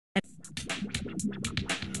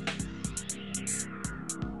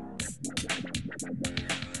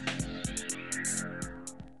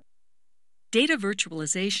Data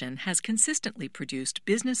virtualization has consistently produced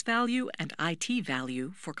business value and IT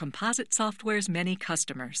value for Composite Software's many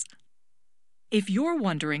customers. If you're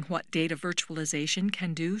wondering what data virtualization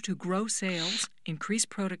can do to grow sales, increase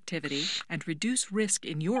productivity, and reduce risk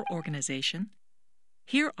in your organization,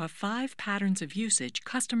 here are 5 patterns of usage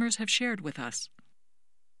customers have shared with us.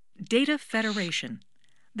 Data federation.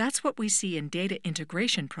 That's what we see in data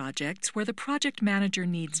integration projects where the project manager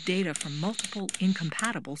needs data from multiple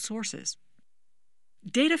incompatible sources.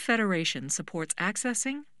 Data federation supports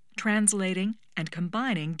accessing, translating, and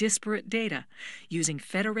combining disparate data using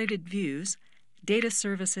federated views, data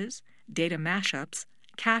services, data mashups,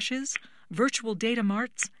 caches, virtual data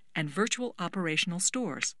marts, and virtual operational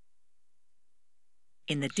stores.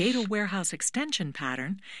 In the data warehouse extension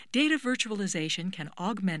pattern, data virtualization can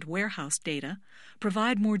augment warehouse data,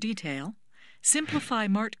 provide more detail, simplify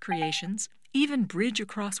mart creations, even bridge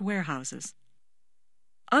across warehouses.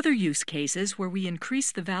 Other use cases where we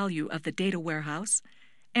increase the value of the data warehouse: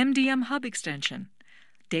 MDM Hub extension,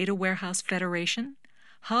 data warehouse federation,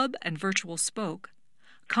 hub and virtual spoke,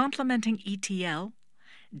 complementing ETL,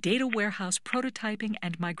 data warehouse prototyping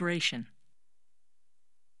and migration.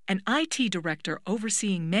 An IT director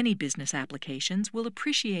overseeing many business applications will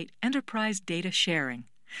appreciate enterprise data sharing.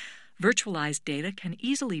 Virtualized data can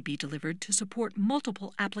easily be delivered to support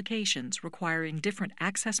multiple applications requiring different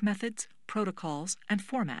access methods, protocols, and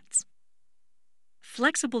formats.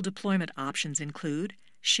 Flexible deployment options include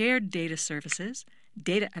shared data services,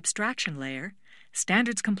 data abstraction layer,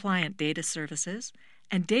 standards-compliant data services,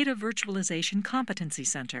 and data virtualization competency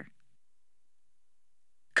center.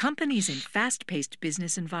 Companies in fast-paced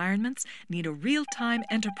business environments need a real-time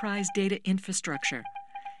enterprise data infrastructure.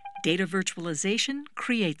 Data virtualization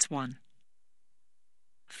creates one.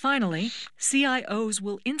 Finally, CIOs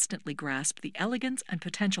will instantly grasp the elegance and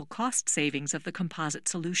potential cost savings of the Composite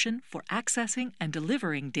solution for accessing and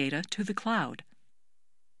delivering data to the cloud.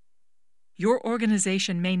 Your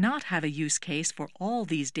organization may not have a use case for all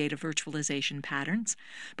these data virtualization patterns,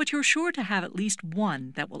 but you're sure to have at least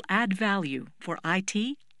one that will add value for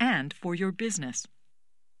IT and for your business.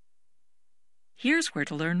 Here's where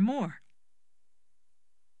to learn more.